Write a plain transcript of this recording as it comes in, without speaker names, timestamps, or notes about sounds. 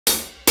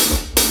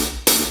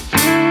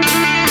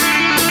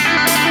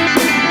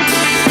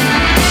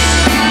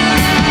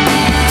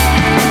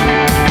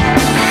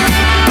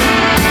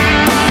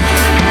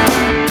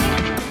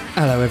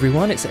Hello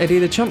everyone, it's Eddie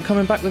the Chump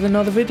coming back with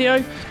another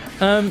video.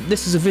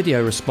 This is a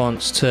video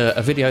response to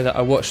a video that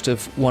I watched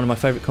of one of my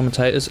favourite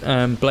commentators,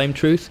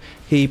 Blametruth.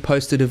 He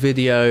posted a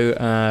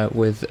video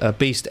with a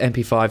Beast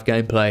MP5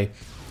 gameplay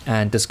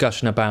and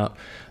discussion about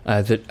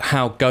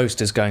how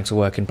Ghost is going to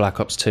work in Black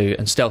Ops 2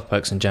 and stealth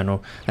perks in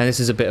general. And this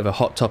is a bit of a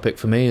hot topic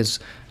for me, as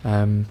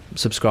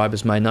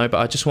subscribers may know, but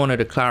I just wanted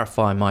to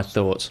clarify my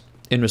thoughts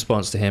in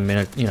response to him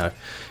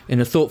in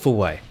a thoughtful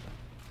way.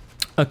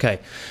 Okay,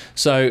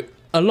 so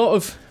a lot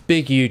of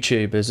big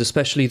YouTubers,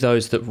 especially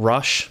those that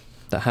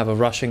have a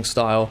rushing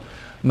style,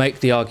 make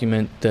the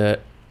argument that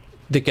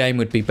the game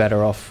would be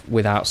better off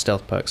without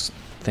stealth perks,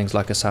 things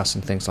like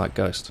Assassin, things like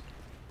Ghost.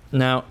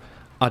 Now,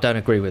 I don't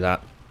agree with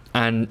that,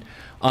 and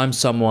I'm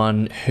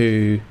someone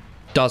who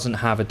doesn't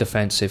have a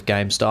defensive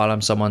game style.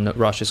 I'm someone that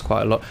rushes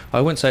quite a lot.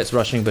 I wouldn't say it's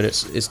rushing, but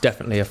it's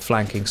definitely a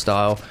flanking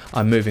style.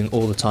 I'm moving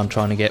all the time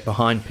trying to get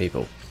behind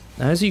people.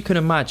 Now, as you can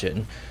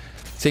imagine,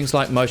 things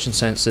like motion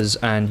sensors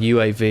and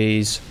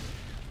UAVs,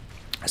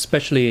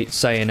 especially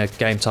say in a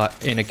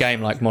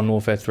game like Modern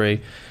Warfare 3,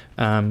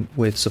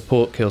 with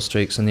support kill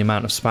streaks and the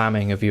amount of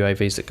spamming of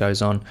UAVs that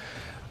goes on,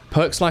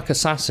 perks like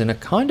Assassin are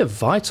kind of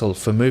vital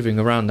for moving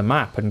around the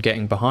map and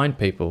getting behind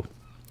people.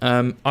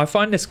 I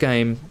find this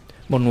game,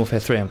 Modern Warfare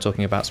 3 I'm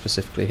talking about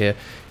specifically here,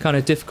 kind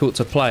of difficult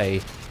to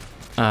play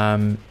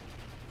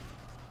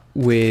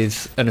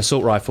with an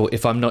assault rifle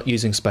if I'm not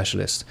using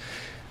specialist.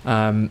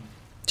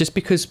 Just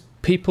because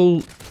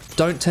people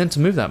don't tend to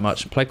move that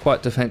much, play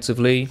quite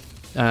defensively.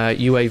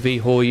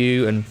 UAV whore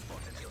you and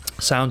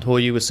sound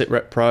whore you with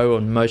SitRep Pro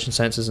and motion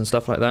sensors and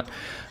stuff like that,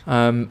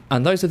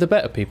 and those are the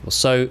better people.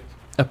 So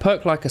a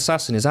perk like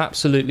Assassin is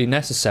absolutely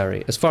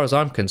necessary, as far as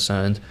I'm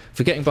concerned,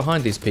 for getting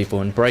behind these people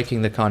and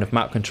breaking the kind of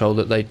map control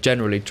that they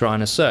generally try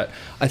and assert.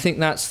 I think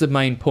that's the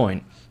main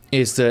point,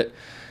 is that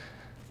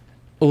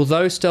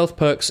although stealth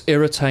perks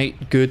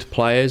irritate good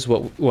players,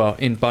 well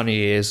in bunny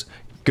ears,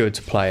 good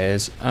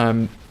players,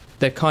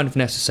 they're kind of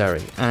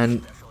necessary,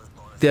 and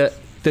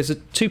there's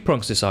two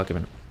prongs to this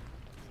argument.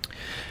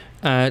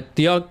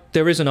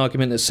 There is an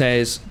argument that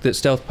says that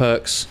stealth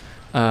perks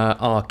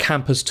are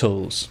campers'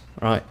 tools,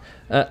 right?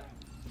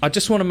 I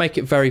just want to make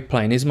it very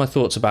plain. These are my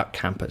thoughts about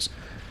campers.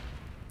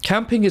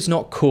 Camping is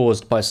not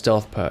caused by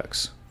stealth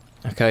perks,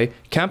 okay?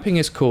 Camping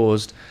is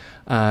caused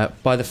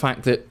by the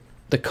fact that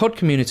the COD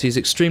community is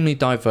extremely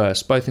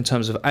diverse, both in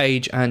terms of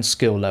age and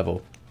skill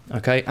level.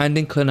 Okay, and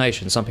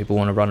inclination. Some people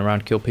want to run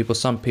around, kill people.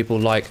 Some people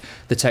like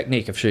the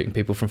technique of shooting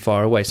people from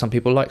far away. Some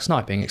people like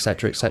sniping,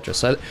 etc., etc.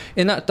 So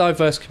in that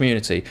diverse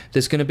community,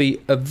 there's going to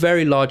be a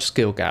very large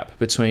skill gap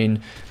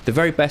between the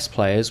very best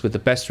players with the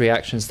best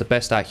reactions, the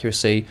best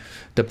accuracy,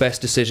 the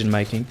best decision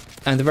making,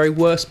 and the very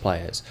worst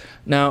players.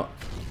 Now,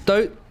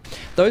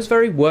 those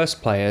very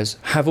worst players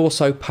have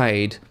also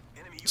paid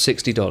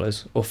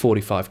 $60 or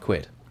 45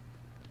 quid.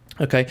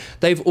 Okay,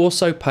 they've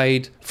also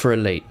paid for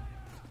Elite.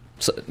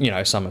 So,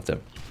 some of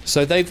them.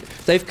 So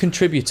they've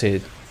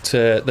contributed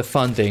to the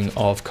funding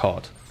of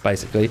COD,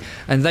 basically,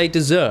 and they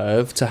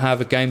deserve to have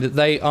a game that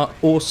they are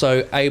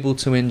also able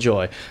to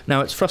enjoy.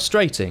 Now, it's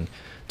frustrating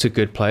to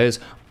good players.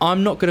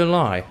 I'm not going to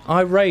lie.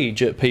 I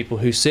rage at people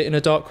who sit in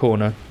a dark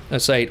corner,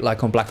 let's say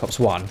like on Black Ops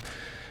 1,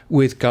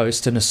 with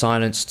Ghost and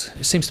it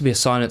seems to be a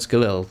silenced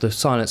Galil. The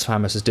silence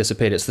famous has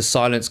disappeared. It's the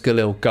silenced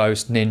Galil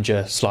Ghost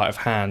Ninja sleight of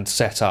hand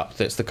setup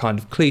that's the kind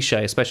of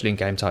cliche, especially in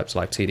game types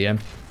like TDM,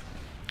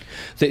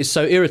 that is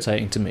so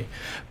irritating to me.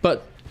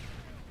 But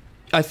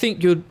I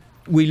think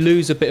we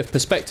lose a bit of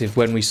perspective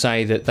when we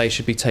say that they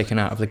should be taken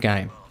out of the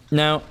game.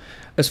 Now,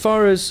 as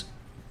far as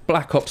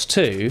Black Ops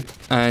 2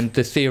 and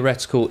the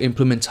theoretical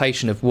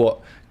implementation of what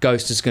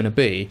Ghost is going to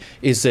be,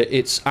 is that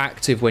it's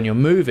active when you're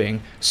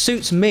moving,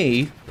 suits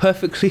me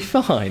perfectly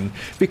fine,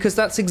 because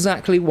that's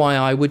exactly why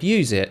I would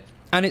use it.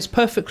 And it's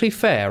perfectly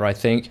fair, I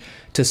think,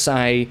 to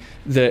say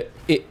that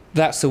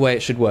that's the way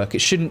it should work. It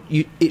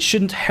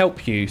shouldn't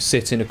help you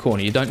sit in a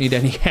corner. You don't need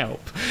any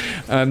help.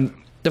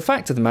 The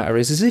fact of the matter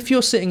is if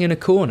you're sitting in a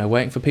corner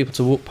waiting for people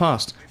to walk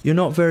past, you're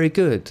not very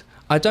good.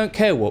 I don't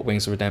care what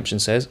Wings of Redemption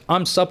says.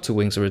 I'm sub to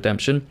Wings of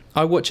Redemption.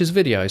 I watch his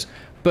videos,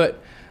 but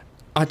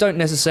I don't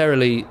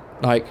necessarily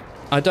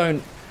I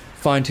don't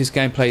find his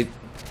gameplay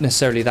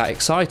necessarily that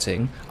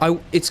exciting.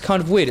 It's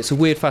kind of weird. It's a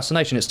weird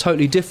fascination. It's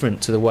totally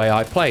different to the way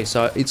I play,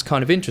 so it's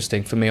kind of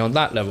interesting for me on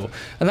that level.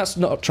 And that's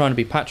not trying to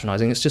be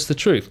patronizing, it's just the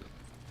truth.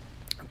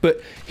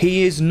 But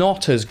he is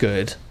not as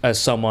good as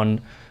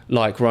someone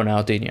like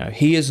Ronaldinho.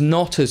 He is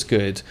not as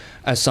good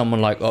as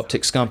someone like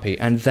Optic Scumpy,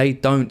 and they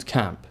don't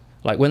camp.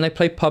 Like, when they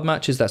play pub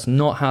matches, that's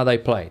not how they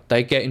play.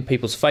 They get in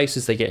people's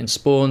faces, they get in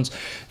spawns,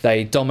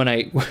 they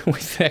dominate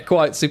with their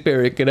quite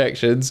superior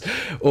connections,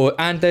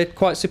 and their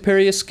quite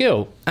superior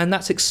skill. And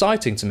that's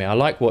exciting to me. I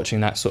like watching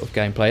that sort of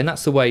gameplay, and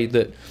that's the way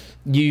that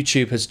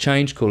YouTube has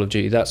changed Call of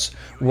Duty. That's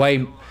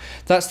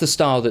the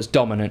style that's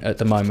dominant at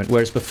the moment,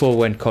 whereas before,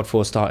 when COD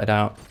 4 started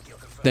out,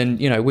 then,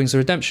 Wings of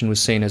Redemption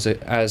was seen as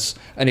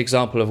an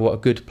example of what a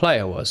good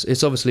player was.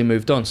 It's obviously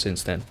moved on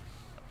since then.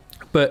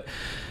 But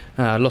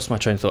I lost my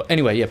train of thought.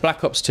 Anyway, yeah,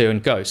 Black Ops 2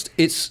 and Ghost.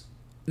 It's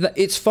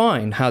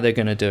fine how they're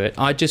going to do it.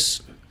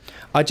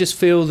 I just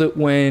feel that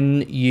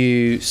when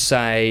you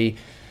say,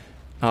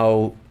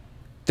 oh,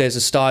 there's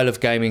a style of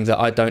gaming that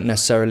I don't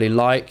necessarily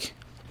like,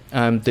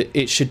 that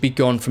it should be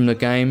gone from the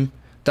game,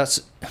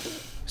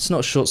 it's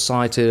not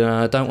short-sighted, and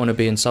I don't want to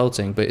be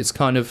insulting, but it's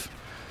kind of,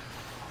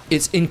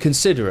 it's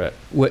inconsiderate.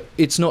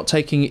 It's not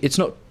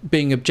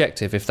being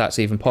objective, if that's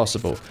even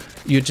possible.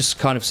 You're just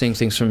kind of seeing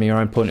things from your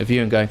own point of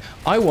view and going,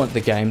 I want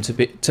the game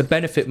to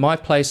benefit my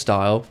play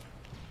style,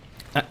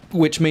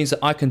 which means that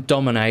I can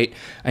dominate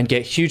and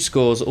get huge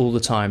scores all the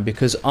time,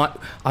 because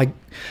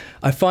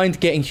I find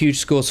getting huge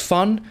scores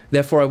fun,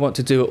 therefore I want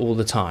to do it all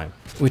the time,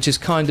 which is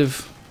kind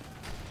of,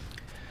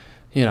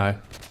 you know,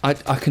 I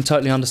can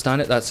totally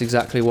understand it. That's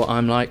exactly what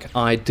I'm like.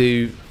 I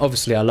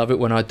obviously I love it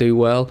when I do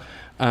well,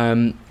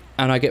 and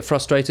I get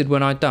frustrated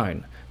when I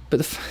don't.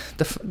 But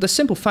the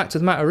simple fact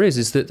of the matter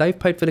is that they've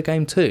paid for the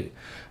game too,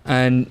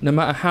 and no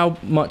matter how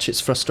much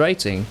it's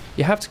frustrating,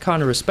 you have to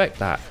kind of respect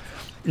that.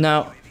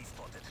 Now,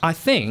 I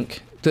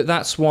think that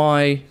that's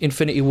why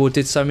Infinity Ward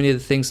did so many of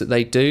the things that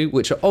they do,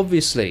 which are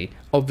obviously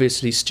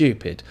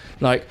stupid,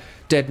 like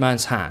Dead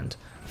Man's Hand,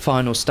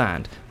 Final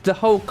Stand. The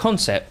whole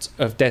concept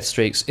of death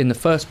streaks in the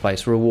first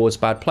place rewards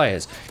bad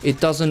players. It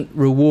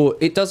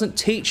doesn't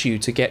teach you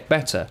to get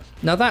better.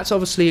 Now that's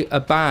obviously a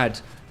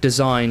bad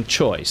design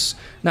choice.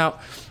 Now,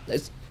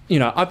 you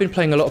know, I've been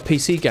playing a lot of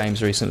PC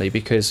games recently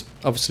because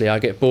obviously I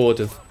get bored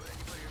of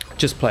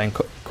just playing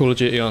Call of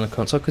Duty on the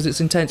console because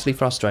it's intensely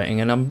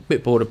frustrating, and I'm a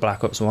bit bored of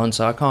Black Ops 1,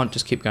 so I can't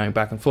just keep going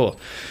back and forth.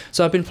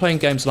 So I've been playing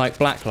games like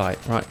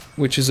Blacklight, right,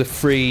 which is a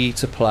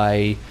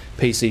free-to-play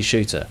PC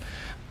shooter,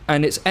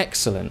 and it's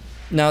excellent.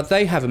 Now,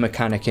 they have a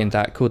mechanic in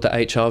that called the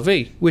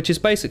HRV, which is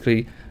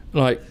basically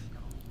like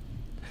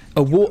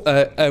a wall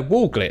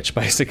glitch,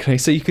 basically,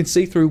 so you can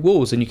see through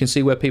walls and you can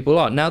see where people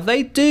are. Now,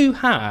 they do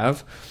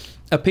have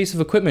a piece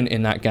of equipment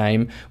in that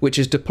game which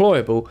is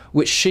deployable,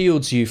 which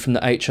shields you from the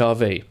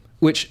HRV,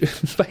 which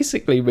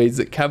basically means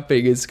that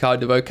camping is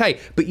kind of okay,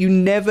 but you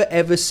never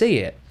ever see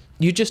it.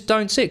 You just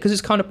don't see it because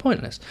it's kind of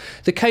pointless.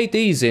 The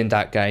KDs in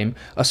that game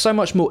are so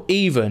much more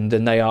even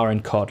than they are in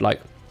COD.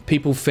 Like,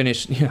 people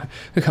finish, you know,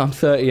 I'm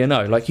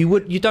 30-0. Like,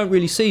 you don't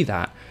really see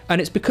that, and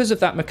it's because of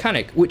that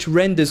mechanic, which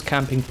renders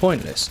camping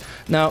pointless.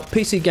 Now,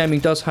 PC gaming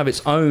does have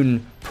its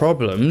own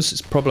problems,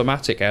 its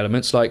problematic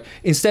elements. Like,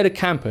 instead of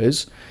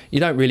campers,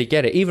 you don't really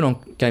get it. Even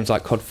on games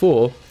like COD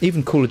 4,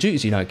 even Call of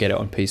Duty, you don't get it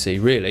on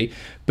PC, really.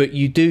 But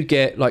you do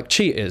get, like,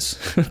 cheaters,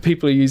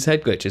 people who use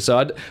head glitches.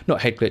 So,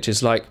 not head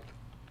glitches, like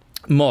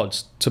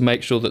mods to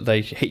make sure that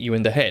they hit you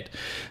in the head.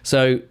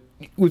 So,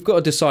 we've got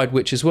to decide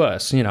which is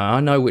worse. You know, I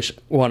know which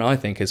one I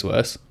think is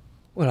worse.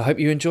 Well, I hope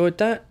you enjoyed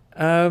that.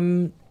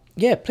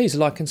 Yeah, please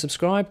like and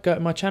subscribe. Go to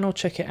my channel,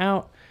 check it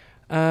out.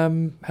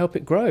 Help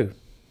it grow.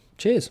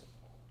 Cheers.